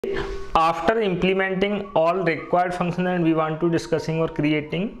After implementing all required functions and we want to discussing or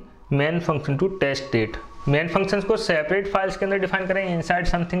creating main function to test it. main functions को separate files के अंदर define करेंगे inside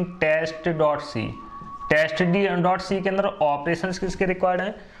something test.c. test.c के अंदर operations किसके required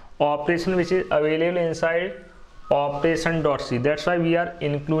हैं? Operation which is available inside operation.c. That's why we are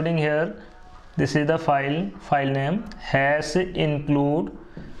including here. This is the file name has include.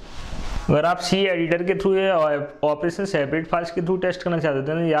 अगर आप सी एडिटर के थ्रू या ऑपरेशन सेपरेट फाइल्स के थ्रू टेस्ट करना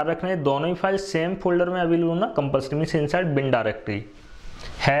चाहते हैं तो याद रखना है दोनों ही फाइल सेम फोल्डर में अवेलेबल होना compulsory, means inside bin directory.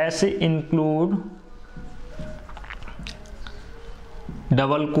 Has include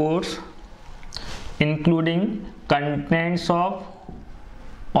double quotes including contents of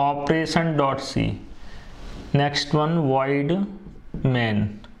operation dot C. Next one void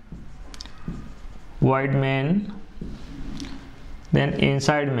main then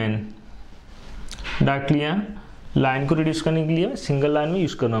inside main. Directly यहाँ लाइन को रिड्यूस करने के लिए सिंगल लाइन में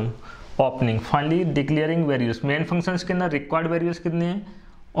use करना हम opening. Finally declaring variables. Main functions के अंदर रिक्वायर्ड वेरिएबल्स कितने हैं?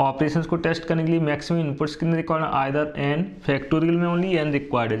 ऑपरेशंस को टेस्ट करने के लिए मैक्सिमम इनपुट्स कितने रिक्वायर्ड है? Either an. फैक्टोरियल में ओनली एन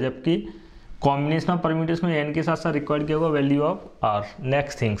रिक्वायर्ड है, जबकि कॉम्बिनेशन ऑफ परम्यूटेशन में एन के साथ साथ रिक्वायर्ड किया होगा value of are.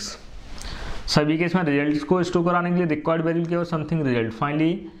 Next things सभी के इसमें रिजल्ट को स्टोर कराने के लिए रिक्वायर्ड वेरिएबल क्या होगा? Something result.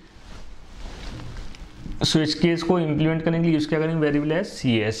 Finally switch case को इंप्लीमेंट करने के लिए यूज क्या करेंगे? वेरिएबल है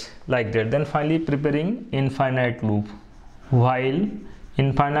C S like that. Then finally preparing infinite loop. While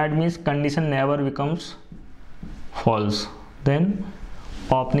infinite means condition never becomes false. Then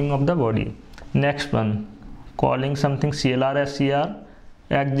opening of the body. Next one calling something CLR as CR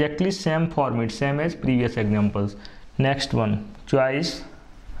exactly same format same as previous examples. Next one choice.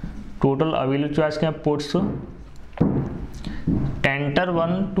 Total available choice के puts enter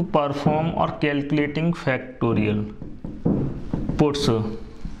 1 to perform or calculating factorial. puts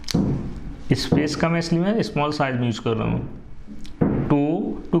space कम है इसलिए मैं small size में use कर रहा हूँ. 2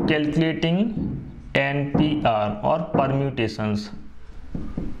 to calculating NPR और permutations.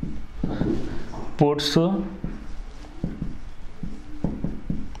 puts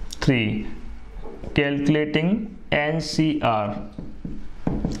 3 calculating NCR.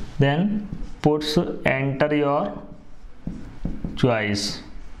 then puts enter your choice.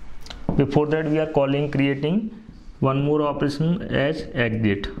 Before that we are creating one more operation as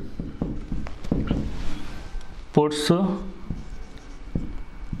exit. puts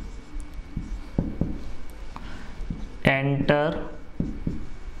enter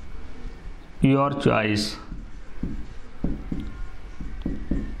your choice.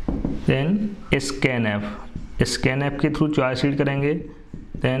 then scanf के through choice read करेंगे.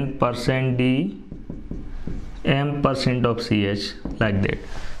 then %d m% of ch like that.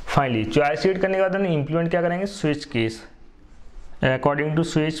 Finally choice read करने के बाद implement क्या करेंगे? Switch case. According to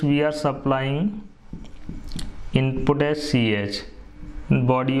switch we are supplying input as ch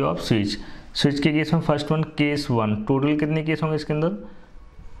body off switch. Switch के case में first one case 1. Total कितने case होंगे इसके अंदर?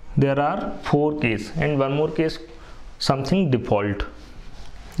 There are 4 case and one more case something default.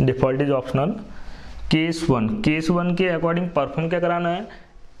 Default is optional. Case 1 के according perform क्या कराना है?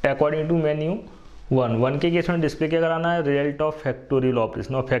 अकॉर्डिंग टू मेन्यू 1 के केस में डिस्प्ले क्या कराना है? Result of factorial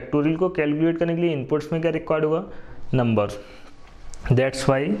operation. और फैक्टोरियल को कैलकुलेट करने के लिए इनपुट्स में क्या रिक्वायर्ड होगा? Number. That's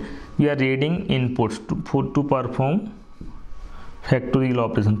why we are reading inputs to perform factorial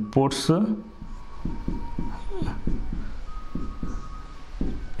operation. Puts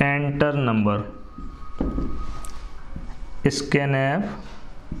enter number. Scanf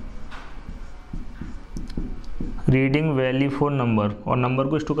reading value for number. और नंबर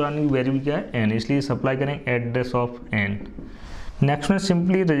को स्टोर कराने की वेरिएबल क्या है? एन, इसलिए सप्लाई करेंगे एड्रेस ऑफ एन. नेक्स्ट में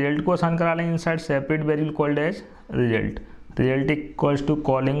सिंपली रिजल्ट को आसान करा लेंगे inside separate variable called as result. Result equals to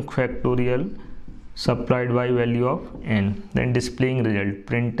calling factorial supplied by value of N. Then displaying result.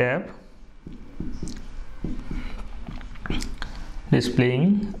 Print F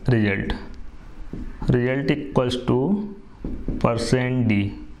displaying result. Result equals to %d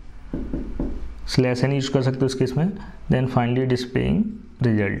slash N use कर सकते हो इस case में. Then finally displaying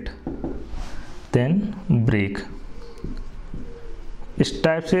result. Then break. इस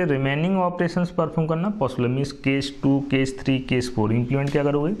type से remaining operations perform करना possible. Means case 2 case 3 case 4 implement क्या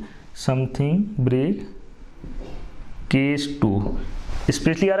करोगे? Something break case 2.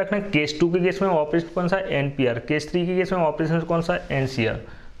 स्पेशली याद रखना केस 2 के केस में ऑपरेशन कौन सा? NPR. केस 3 के केस में ऑपरेशन कौन सा? NCR.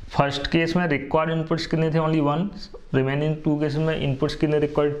 फर्स्ट केस में रिक्वायर्ड इनपुट्स कितने थे? ओनली 1. रिमेनिंग 2 केस में इनपुट्स कितने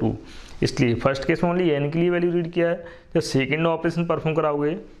रिक्वायर्ड? 2. इसलिए फर्स्ट केस में ओनली एन के लिए वैल्यू रीड किया है. जब सेकेंड ऑपरेशन परफॉर्म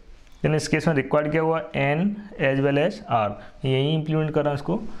कराओगे यानी इस केस में रिक्वायर्ड क्या हुआ? N as well as are. यही इंप्लीमेंट कर रहा हूँ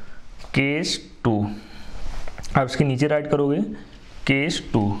इसको. केस 2 अब इसके नीचे राइट करोगे केस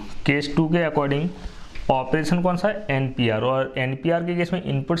 2 के अकॉर्डिंग ऑपरेशन कौन सा है, NPR, और NPR के केस में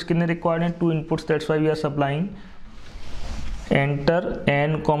इनपुट्स कितने रिक्वायर्ड हैं, 2 inputs, that's why we are supplying enter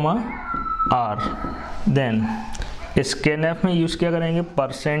N, R। Then scanf में यूज़ क्या करेंगे,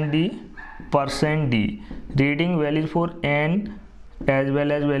 %D, reading value for N as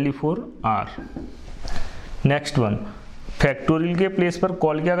well as value for R। Next one, factorial के place पर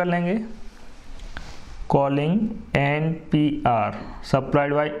call क्या कर लेंगे, calling NPR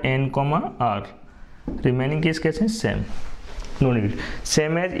supplied by N, R। Remaining case कैसे हैं, same, no need.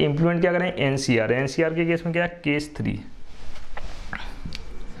 Same as implement क्या करें, NCR के केस में क्या है, केस 3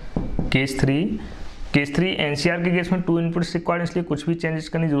 NCR के केस में 2 इनपुट्स रिक्वायर्ड, इसलिए कुछ भी चेंजेस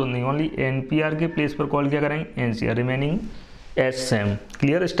करने की जरूरत नहीं, ओनली NPR के प्लेस पर कॉल क्या करेंगे, NCR, remaining as same.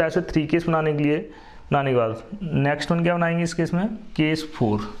 Clear. इस टाइप से 3 केस बनाने के बाद नेक्स्ट वन क्या बनाएंगे इस केस में, केस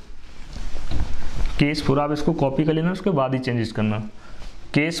 4। आप इसको कॉपी कर लेना, उसके बाद ही चेंजेस करना।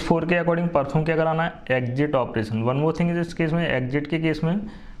 केस 4 के अकॉर्डिंग परफॉर्म क्या कराना है, exit operation. One more thing is, इस केस में एग्जिट के केस में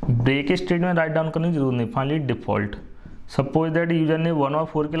ब्रेक स्टेट में राइट डाउन करने की जरूरत नहीं, finally default. Suppose that user ने 1 और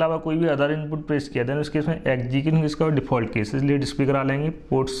 4 के अलावा कोई भी अदर इनपुट प्रेस किया, देन उस केस में एग्जीक्यूट इसका डिफॉल्ट केस, इसलिए डिस्प्ले करा लेंगे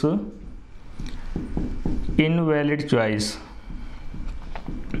puts invalid choice,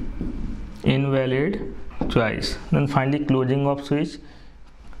 then finally closing off switch,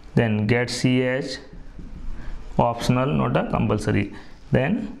 then get CH optional, not a compulsory,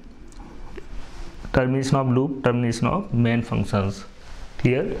 then termination of loop, termination of main functions।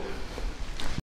 Clear?